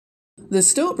The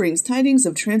Stoat brings tidings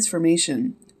of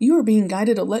transformation. You are being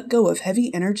guided to let go of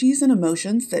heavy energies and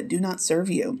emotions that do not serve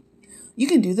you. You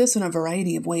can do this in a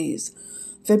variety of ways.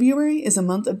 February is a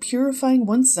month of purifying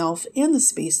oneself and the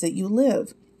space that you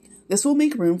live. This will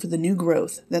make room for the new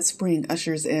growth that spring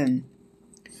ushers in.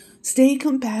 Stay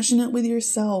compassionate with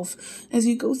yourself as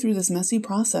you go through this messy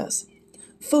process.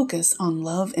 Focus on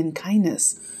love and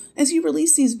kindness as you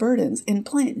release these burdens and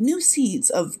plant new seeds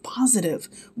of positive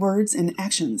words and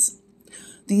actions.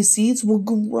 These seeds will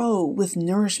grow with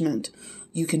nourishment.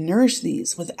 You can nourish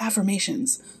these with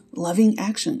affirmations, loving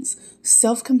actions,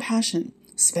 self-compassion,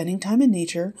 spending time in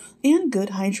nature, and good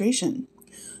hydration.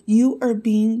 You are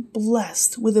being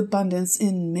blessed with abundance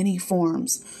in many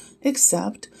forms.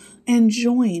 Accept and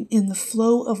join in the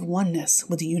flow of oneness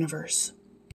with the universe.